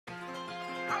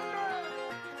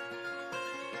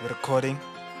We're recording.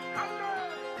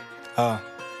 Oh,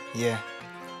 yeah.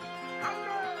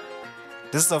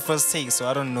 This is our first take, so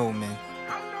I don't know, man.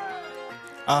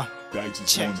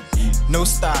 Check. No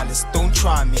stylist, don't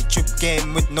try me. Drip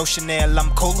game with no Chanel, I'm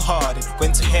cold-hearted.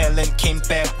 Went to hell and came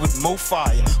back with more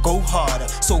fire. Go harder,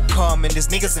 so calm and these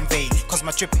niggas invade. Cause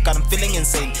my drip got them feeling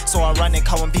insane. So I run and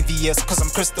cow on BVS cause I'm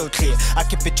crystal clear. I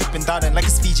keep it dripping down and like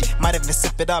it's Fiji. Might even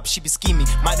sip it up, she be scheming.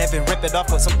 Might even rip it off,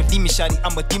 but some believe me, shadi.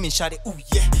 I'm a demon, shadi, ooh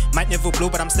yeah. Might never blow,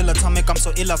 but I'm still atomic. I'm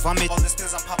so ill, I vomit. All these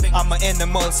things I'm popping. I'm an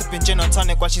animal, sipping gin and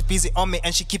tonic while she's busy on me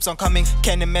and she keeps on coming.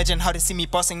 Can't imagine how they see me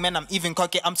bossing, man. I'm even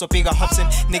cocky, I'm so big, I hops in.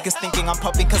 Niggas thinking I'm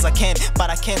popping cause I can, but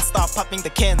I can't stop popping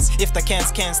the cans. If the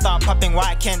cans can't stop popping,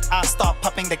 why can't I stop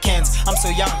popping the cans? I'm so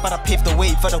young, but I paved the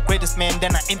way for the greatest man.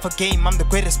 Then I aim for game, I'm the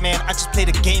greatest man. I just play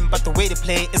the game, but the way to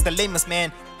play is the lamest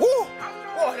man. Woo!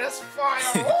 Oh, that's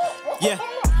fire! Yeah,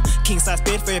 king size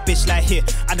bed for a bitch like here.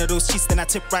 Under those sheets, then I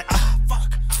tip right.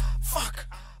 Fuck.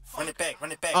 Run it back.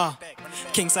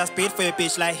 King size bed for a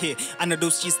bitch like here. Under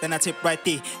those sheets, then I tip right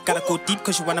there. Gotta go deep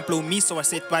cause you wanna blow me, so I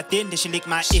sit right there and then she lick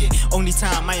my ear. Only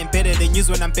time I am better than you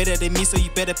when I'm better than me, so you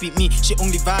better beat me. She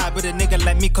only vibe with a nigga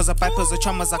like me cause I vipers her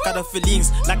traumas. I got her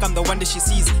feelings like I'm the one that she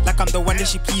sees, like I'm the one that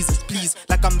she pleases, please.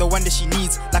 Like I'm the one that she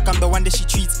needs, like I'm the one that she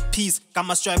treats, peace. Got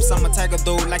my stripes, I'm a tiger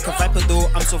though, like a viper though.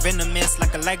 I'm so venomous,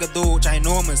 like a liger though.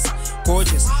 Ginormous,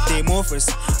 gorgeous, they amorphous,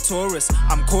 Taurus,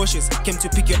 I'm cautious. Came to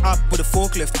pick you up with a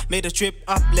forklift. Made a trip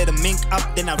up, let her mink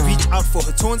up, then I reach out for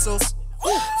her tonsils.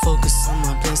 Focus on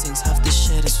my blessings, half the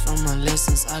shit is from my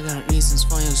lessons. I got reasons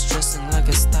for your stressing, like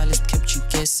a stylist kept you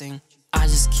guessing. I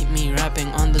just keep me rapping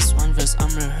on this one verse,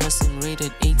 I'm rehearsing.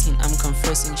 Rated 18, I'm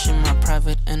confessing, shit my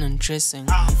private and undressing.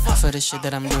 Half of the shit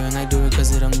that I'm doing, I do it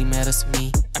cause it only matters to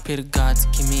me. I pray to God to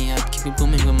keep me up, keep me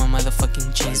booming with my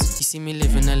motherfucking jeans. You see me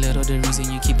living a little, the reason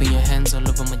you keeping your hands all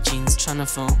over my jeans. Tryna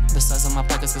feel the size of my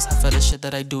pockets cause half of the shit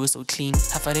that I do is so clean.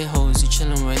 Half of they hoes you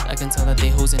chillin' with, I can tell that they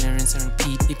hoes and they rinse and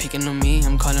repeat. You picking on me,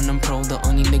 I'm calling them pro, the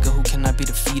only nigga who cannot be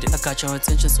defeated. I got your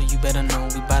attention so you better know,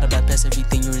 we bout to bypass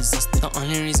everything you resisted. The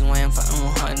only reason why I'm fighting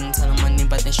with hard and telling my name,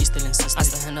 but then she still insisted. I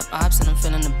still handle ops and I'm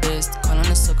feeling the best. Calling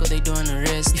the circle, they doing the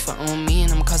rest. You fighting with me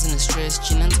and I'm causing the stress.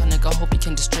 Gin and tonic, I hope you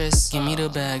can distress. Give me the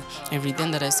bag.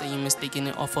 Everything that I say, you mistaking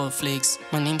it all for flakes.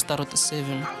 My name start with the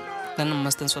 7, then the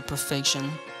must stands for perfection.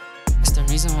 It's the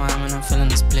reason why when I'm feeling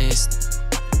this blessed.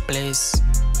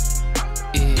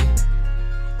 Yeah.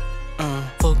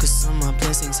 Focus on my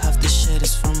blessings, half the shit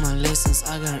is from my lessons.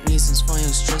 I got reasons for your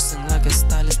stressing, like a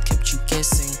stylist kept you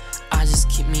guessing. I just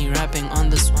keep me rapping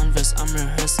on this one verse, I'm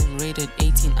rehearsing. Rated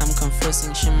 18, I'm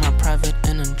confessing, shit my private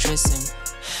and undressing.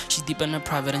 She deep in the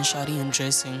private and shadi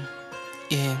undressing.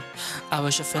 Yeah, I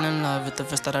wish I fell in love with the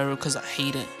verse that I wrote cause I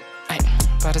hate it.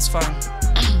 But it's fine.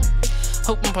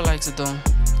 Hope people likes it though.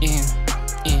 Yeah.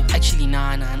 Actually,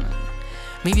 nah.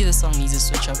 Maybe the song needs a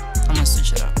switch up. I'm gonna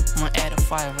switch it up. I'm gonna add a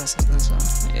fire verse to this song.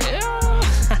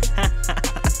 Yeah.